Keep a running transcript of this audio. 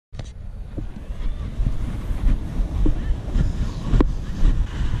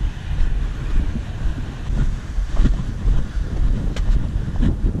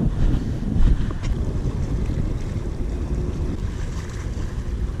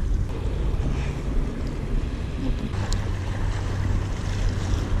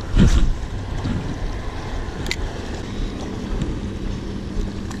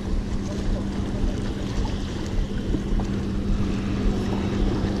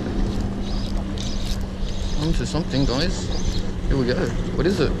onto something, guys. Here we go. What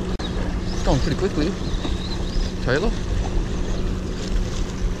is it? It's going pretty quickly. Taylor?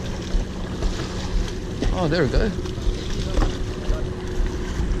 Oh, there we go.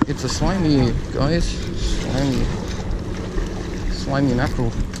 It's a slimy, guys. Slimy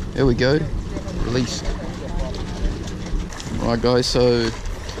mackerel. There we go. Released. Right, guys, so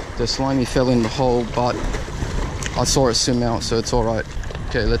the slimy fell in the hole, but I saw it swim out, so it's alright.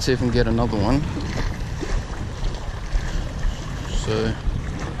 Okay, let's see if we can get another one. So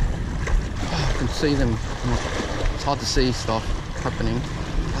I can see them. It's hard to see stuff happening.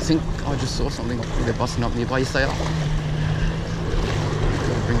 I think I just saw something. I think they're busting up nearby. You stay up. Gotta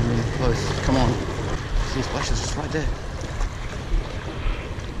bring them in close. Come on. See splashes just right there.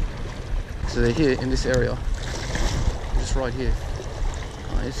 So they're here in this area. Just right here.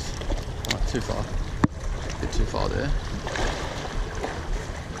 Nice. Not too far. A bit too far there.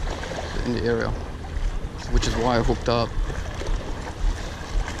 In the area. Which is why I hooked up.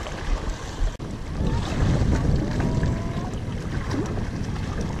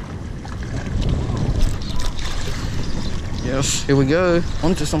 Yes, here we go.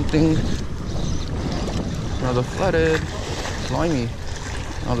 Onto something. Another flathead. Slimy.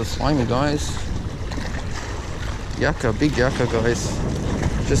 Another slimy, guys. Yakka, big yakka, guys.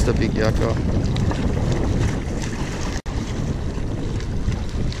 Just a big yakka.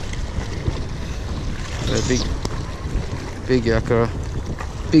 A big yakka.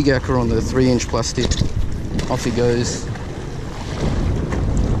 Big yakka on the 3-inch plastic. Off he goes.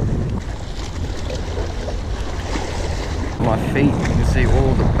 My feet, you can see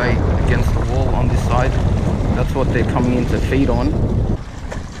all the bait against the wall on this side. That's what they're coming in to feed on.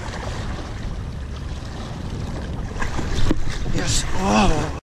 Yes.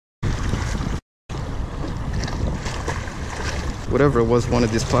 Oh. Whatever it was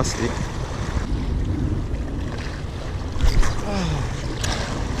wanted this plastic.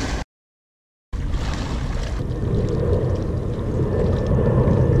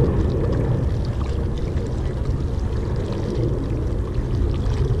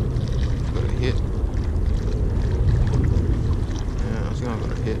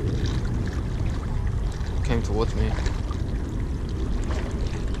 Came towards me.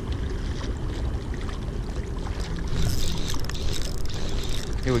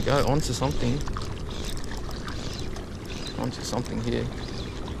 Here we go, onto something. Onto something here.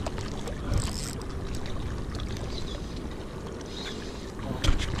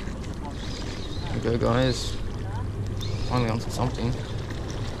 Here we go, guys. Finally onto something.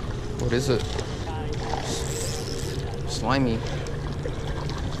 What is it? Slimy.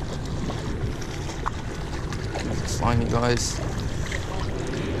 Slimy, guys.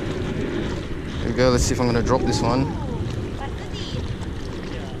 Here we go, let's see if I'm going to drop this one.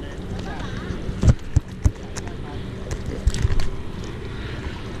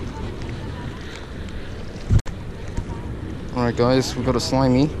 Alright guys, we've got a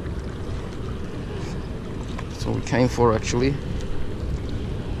slimy. That's what we came for actually.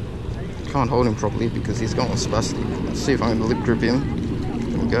 Can't hold him properly because he's going spastic. Let's see if I'm going to lip grip him.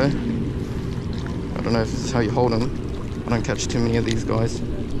 There we go. I don't know if this is how you hold him. I don't catch too many of these guys.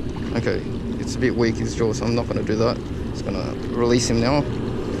 Okay, it's a bit weak, his jaw, so I'm not going to do that. Just going to release him now.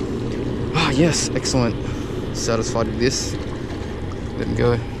 Ah, yes, excellent. Satisfied with this. Let him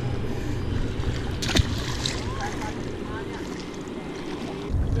go.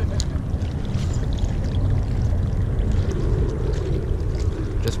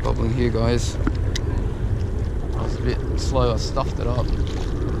 Just bubbling here, guys. I was a bit slow, I stuffed it up.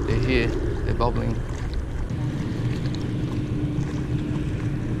 They're here, they're bubbling.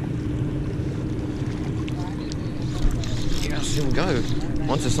 Here we go,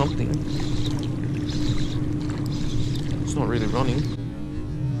 onto something. It's not really running.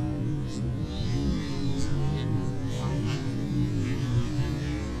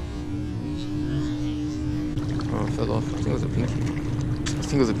 Oh, it fell off. I think it was a pinky. I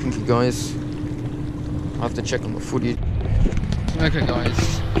think it was a pinky, guys. I have to check on the footage. Okay,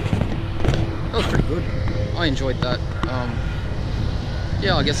 guys. That was pretty good. I enjoyed that.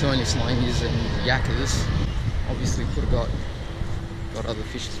 Yeah, I guess only slimies and yakkas. Obviously could have got other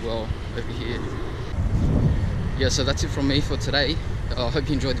fish as well over here. Yeah, so that's it from me for today. I hope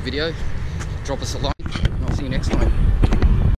you enjoyed the video. Drop us a like and I'll see you next time.